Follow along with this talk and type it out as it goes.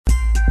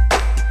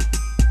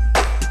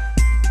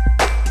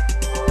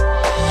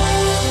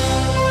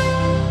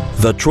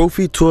The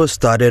trophy tour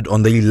started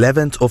on the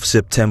 11th of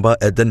September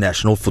at the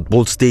National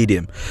Football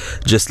Stadium.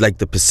 Just like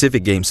the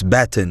Pacific Games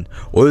baton,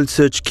 Oil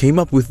Search came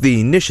up with the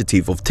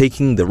initiative of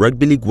taking the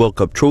Rugby League World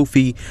Cup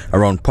trophy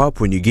around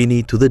Papua New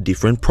Guinea to the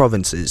different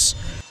provinces.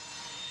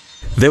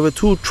 There were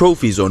two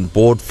trophies on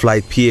board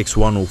Flight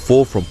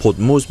PX-104 from Port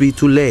Moresby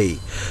to Lae,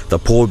 the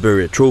Paul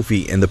Barriere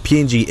Trophy and the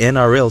PNG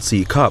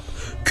NRLC Cup,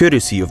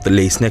 courtesy of the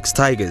Lae Snakes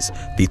Tigers,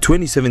 the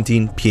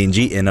 2017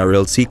 PNG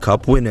NRLC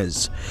Cup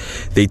winners.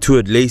 They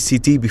toured Lae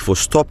City before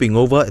stopping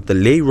over at the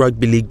Lae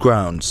Rugby League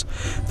grounds.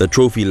 The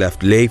trophy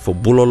left Lae for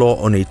Bulolo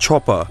on a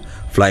chopper,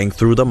 flying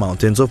through the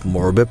mountains of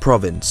Morobe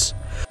Province.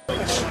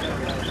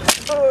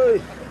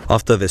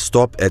 After the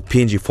stop at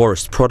PNG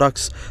Forest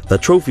Products, the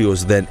trophy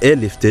was then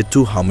airlifted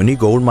to Harmony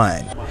Gold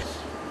Mine.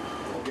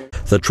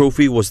 The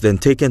trophy was then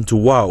taken to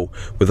Wau,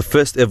 where the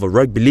first ever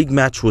rugby league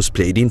match was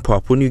played in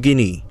Papua New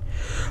Guinea.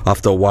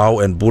 After Wau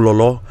and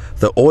Bulolo,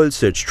 the Oil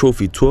Search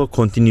Trophy Tour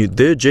continued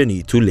their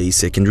journey to Lae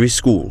Secondary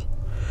School.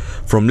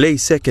 From Lae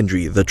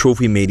Secondary, the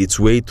trophy made its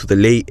way to the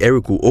Lae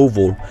Eriku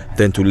Oval,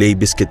 then to Lae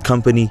Biscuit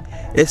Company,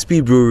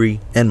 SP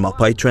Brewery and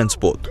Mapai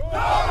Transport.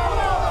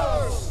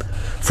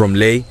 From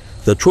Lae,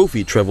 the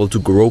trophy travelled to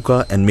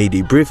Goroka and made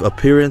a brief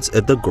appearance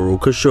at the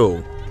Goroka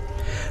Show.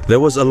 There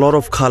was a lot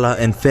of colour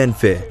and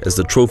fanfare as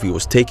the trophy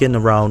was taken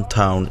around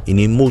town in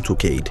a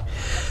motorcade.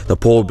 The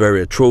Paul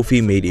Barriere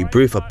Trophy made a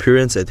brief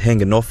appearance at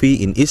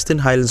Hanganofi in Eastern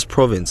Highlands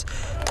Province.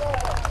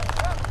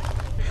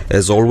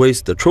 As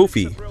always, the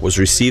trophy was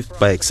received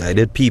by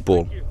excited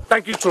people.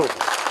 Thank you, too.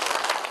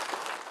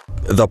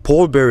 The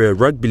Paul Barriere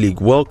Rugby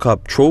League World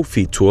Cup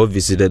Trophy Tour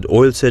visited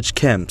Oil Search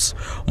camps,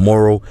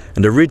 Moro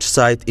and the ridge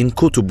site in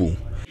Kutubu.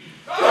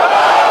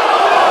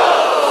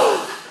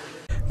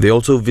 They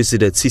also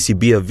visited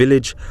Sisibia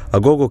Village,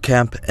 Agogo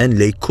Camp and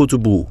Lake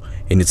Kutubu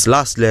in its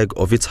last leg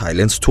of its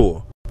Highlands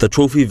tour. The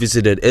trophy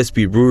visited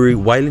SP Brewery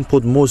while in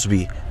Port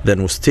Moresby,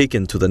 then was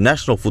taken to the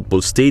National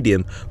Football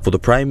Stadium for the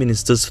Prime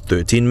Minister's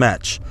 13th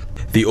match.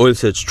 The Oil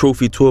Search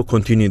Trophy Tour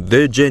continued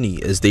their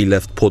journey as they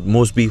left Port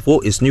Moresby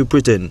for East New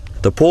Britain.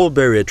 The Paul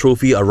Barriere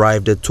Trophy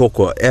arrived at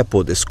Tokwa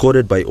Airport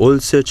escorted by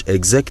Oil Search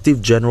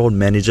Executive General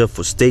Manager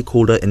for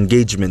Stakeholder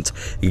Engagement,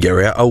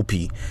 Geria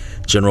Aupi,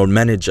 General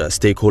Manager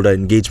Stakeholder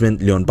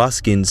Engagement Leon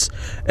Baskins,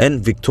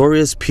 and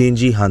Victoria's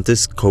PNG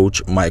Hunters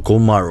coach Michael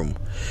Marum.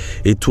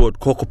 It toured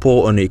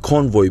Kokopo on a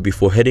convoy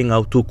before heading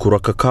out to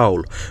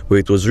Kurakakaul, where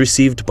it was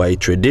received by a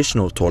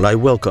traditional Tolai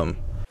welcome.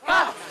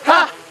 Ha,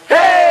 ha,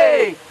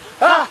 hey!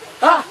 Ha,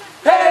 ha,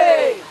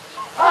 hey!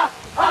 Ha,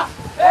 ha,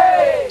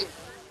 hey!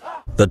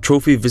 The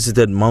trophy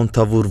visited Mount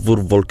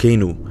Tavurvur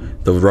volcano.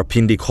 The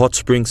Rapindik Hot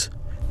Springs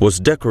was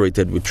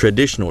decorated with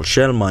traditional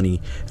shell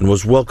money and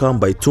was welcomed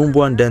by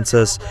Tumbuan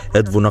dancers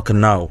at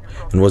Vunakanau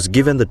and was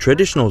given the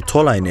traditional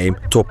Tolai name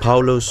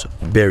Paulos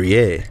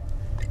Barriere.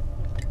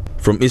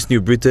 From East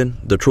New Britain,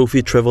 the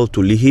trophy travelled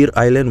to Lihir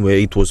Island where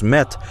it was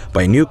met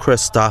by Newcrest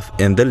staff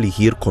and the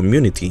Lihir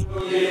community.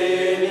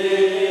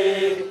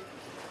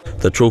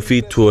 The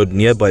trophy toured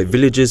nearby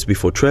villages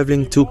before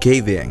travelling to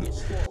Kavieng.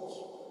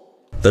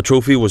 The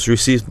trophy was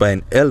received by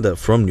an elder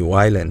from New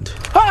Ireland.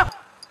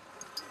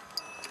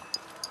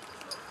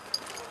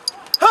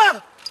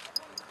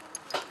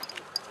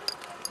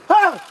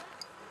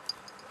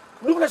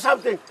 Look at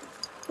something.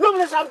 Look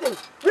at something.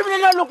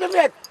 Look at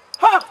me.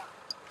 Ha!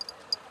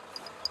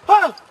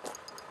 Ha!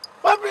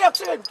 What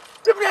reaction?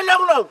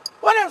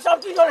 What else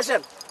something you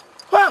understand?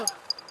 Ha!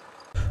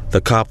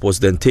 The cup was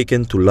then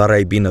taken to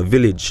Laraibina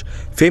village,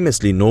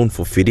 famously known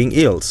for feeding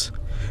eels.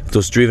 It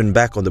was driven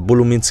back on the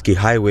Buluminski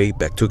Highway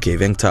back to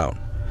Kavieng town.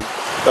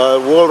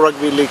 The World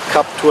Rugby League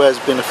Cup Tour has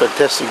been a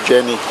fantastic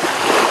journey.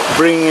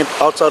 Bringing it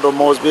outside of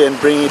Moresby and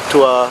bringing it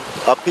to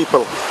our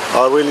people,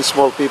 our really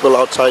small people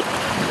outside,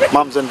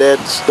 mums and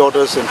dads,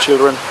 daughters and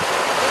children,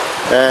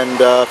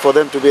 and for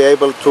them to be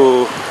able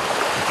to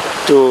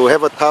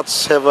have a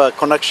touch, have a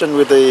connection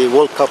with the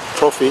World Cup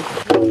trophy.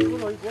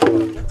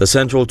 The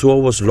Central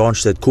Tour was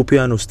launched at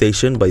Kupianu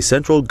Station by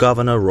Central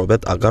Governor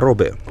Robert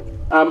Agarobe.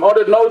 On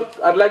that note,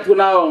 I'd like to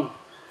now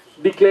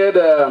declare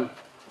the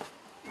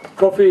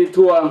trophy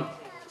tour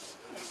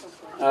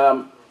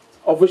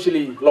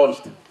officially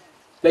launched.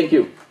 Thank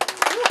you.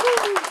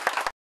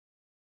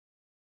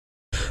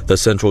 The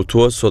Central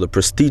Tour saw the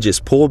prestigious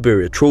Paul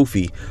Barriere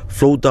Trophy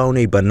float down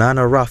a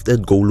banana raft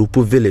at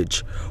Golupu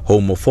village,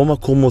 home of former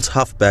Commonwealth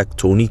halfback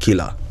Tony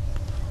Kila.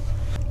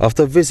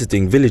 After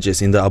visiting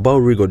villages in the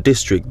Abaurigo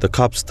district, the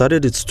Cup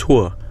started its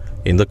tour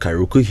in the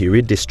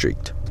Kairukuhiri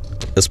district.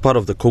 As part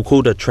of the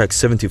Kokoda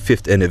Track's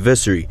 75th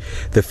anniversary,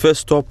 the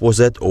first stop was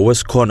at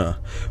Owes Corner,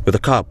 where the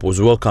Cup was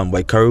welcomed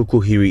by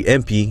Kairukuhiri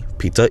MP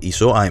Peter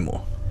Iso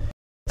Aimo.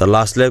 The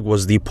last leg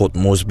was the Port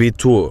Moresby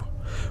Tour,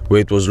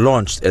 where it was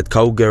launched at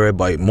Kaugere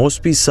by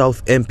Moresby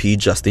South MP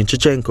Justin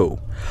Chichenko.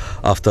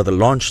 After the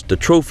launch, the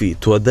trophy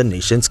toured the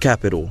nation's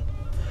capital.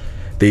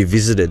 They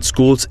visited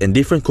schools and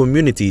different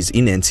communities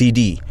in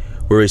NCD,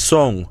 where a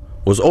song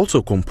was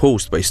also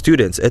composed by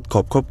students at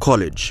Kopkop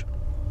College.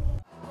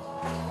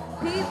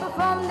 People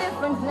from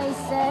different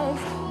places,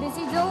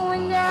 busy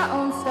doing their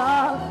own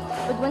stuff.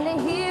 But when they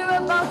hear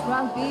about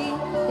rugby,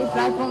 they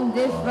fly from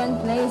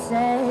different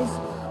places.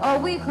 Oh,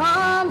 we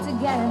come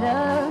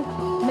together,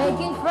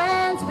 making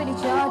friends with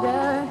each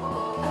other.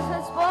 'Cause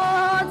at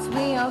sports,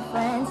 we are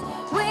friends.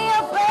 We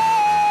are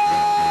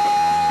friends.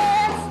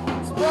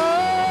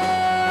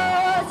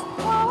 Sports.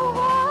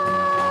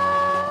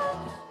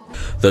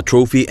 The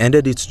trophy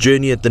ended its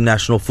journey at the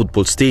National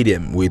Football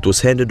Stadium, where it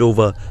was handed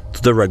over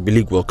to the Rugby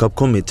League World Cup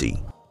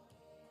Committee.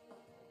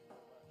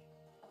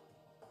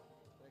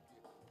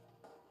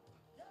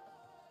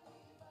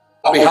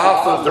 On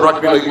behalf of the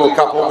Rugby League World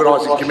Cup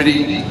Organising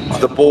Committee,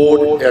 the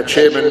board, our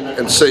chairman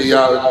and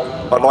CEO,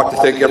 I'd like to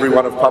thank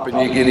everyone of Papua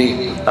New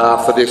Guinea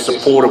for their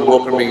support and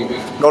welcoming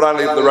not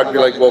only the Rugby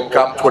League World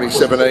Cup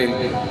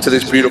 2017 to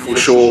this beautiful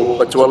shore,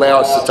 but to allow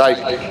us to take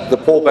the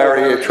Paul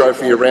Barriere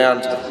trophy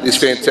around this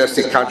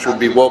fantastic country and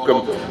be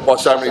welcomed by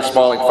so many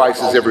smiling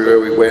faces everywhere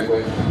we went.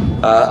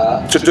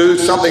 To do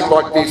something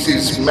like this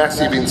is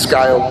massive in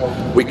scale.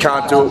 We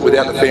can't do it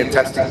without the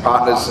fantastic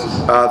partners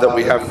that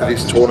we have for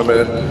this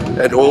tournament,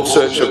 and All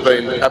Search have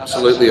been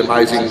absolutely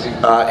amazing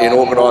in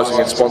organising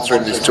and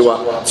sponsoring this tour.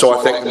 So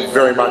I thank them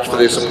very much for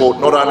their support,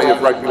 not only of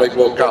Rugby League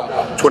World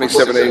Cup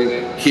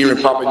 2017 here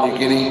in Papua New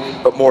Guinea,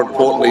 but more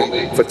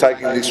importantly for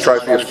taking this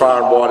trophy as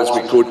far and wide as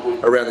we could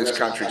around this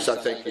country. So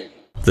thank you.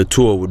 The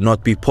tour would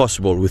not be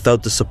possible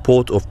without the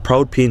support of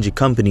proud PNG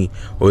company,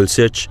 Oil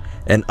Search,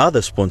 and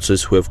other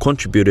sponsors who have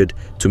contributed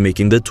to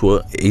making the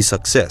tour a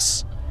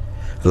success.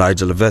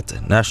 Elijah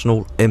Levet,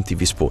 National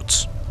EMTV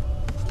Sports.